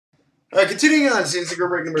Continuing on, since the group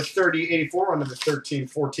break number 3084 on number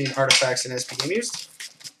 1314 artifacts and SP game used.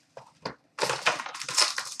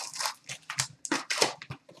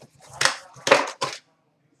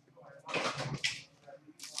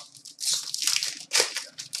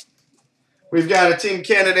 We've got a Team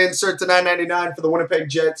Canada insert to 999 for the Winnipeg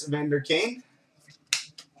Jets, Vander Kane.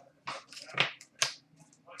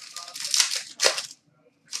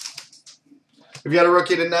 We've got a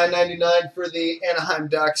rookie to 999 for the Anaheim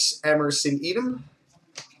Ducks, Emerson Edom.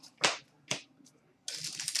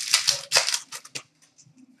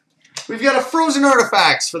 We've got a Frozen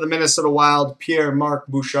Artifacts for the Minnesota Wild, Pierre-Marc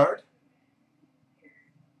Bouchard.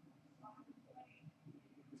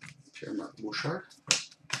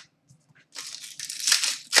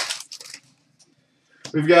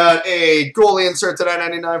 We've got a goalie insert to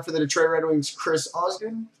 999 for the Detroit Red Wings, Chris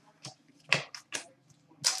Osgood.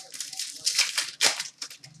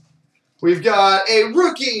 We've got a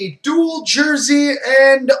rookie dual jersey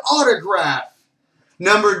and autograph,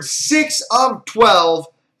 numbered 6 of 12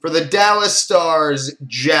 for the Dallas Stars,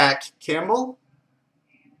 Jack Campbell.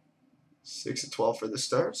 6 of 12 for the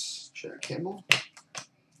Stars, Jack Campbell.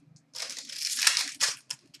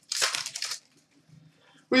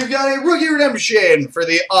 We've got a rookie redemption for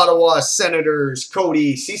the Ottawa Senators,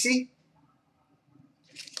 Cody Ceci.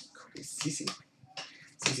 Cody Ceci.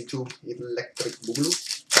 Ceci2 Electric Boogaloo.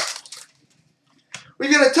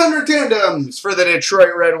 We've got a ton of tandems for the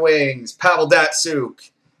Detroit Red Wings, Pavel Datsyuk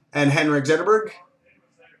and Henrik Zetterberg.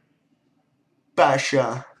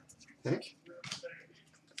 Basha, I think.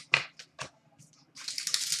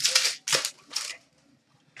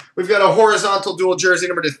 We've got a horizontal dual jersey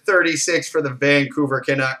number to 36 for the Vancouver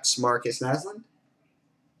Canucks, Marcus Naslund.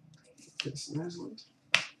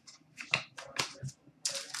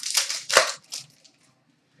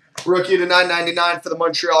 Rookie to 999 for the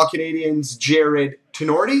Montreal Canadiens, Jared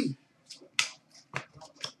Tenorti.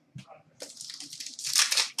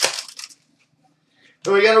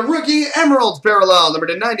 And we got a rookie Emerald parallel, number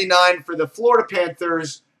to 99 for the Florida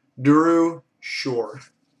Panthers, Drew Shore.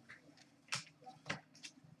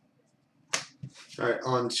 All right,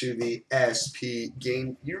 on to the SP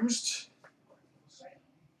game used.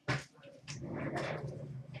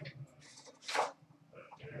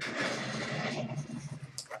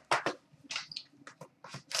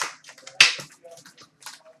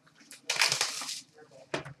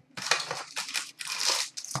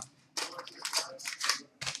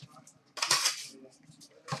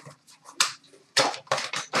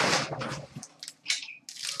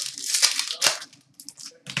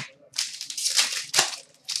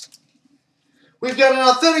 We've got an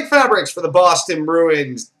Authentic Fabrics for the Boston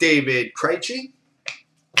Bruins, David Krejci.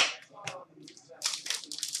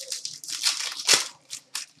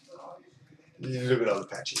 Look at all the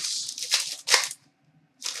patches.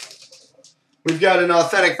 We've got an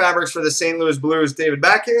Authentic Fabrics for the St. Louis Blues, David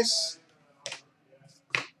Backes.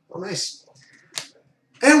 Oh, nice.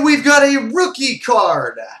 And we've got a rookie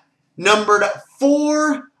card, numbered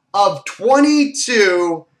 4 of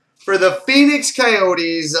 22. For the Phoenix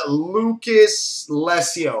Coyotes, Lucas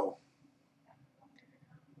Lesio.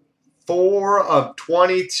 4 of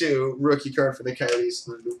 22. Rookie card for the Coyotes,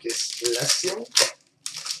 Lucas Lesio.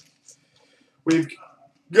 We've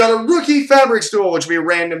got a rookie fabrics duel, which will be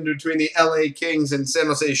random between the LA Kings and San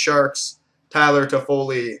Jose Sharks, Tyler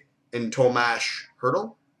Toffoli and Tomas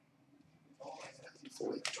Hertl.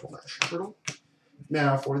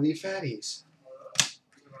 Now for the Fatties.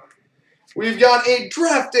 We've got a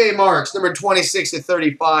draft day marks, number 26 to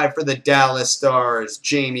 35 for the Dallas Stars,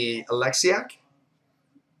 Jamie Alexiak.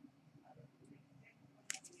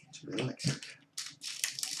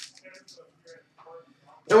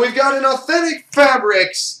 And we've got an Authentic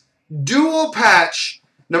Fabrics dual patch,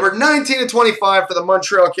 number 19 to 25 for the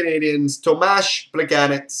Montreal Canadiens, Tomas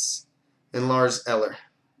Plekanec and Lars Eller.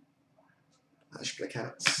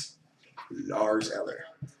 Lars Eller.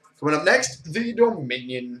 Coming up next, the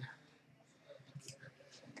Dominion.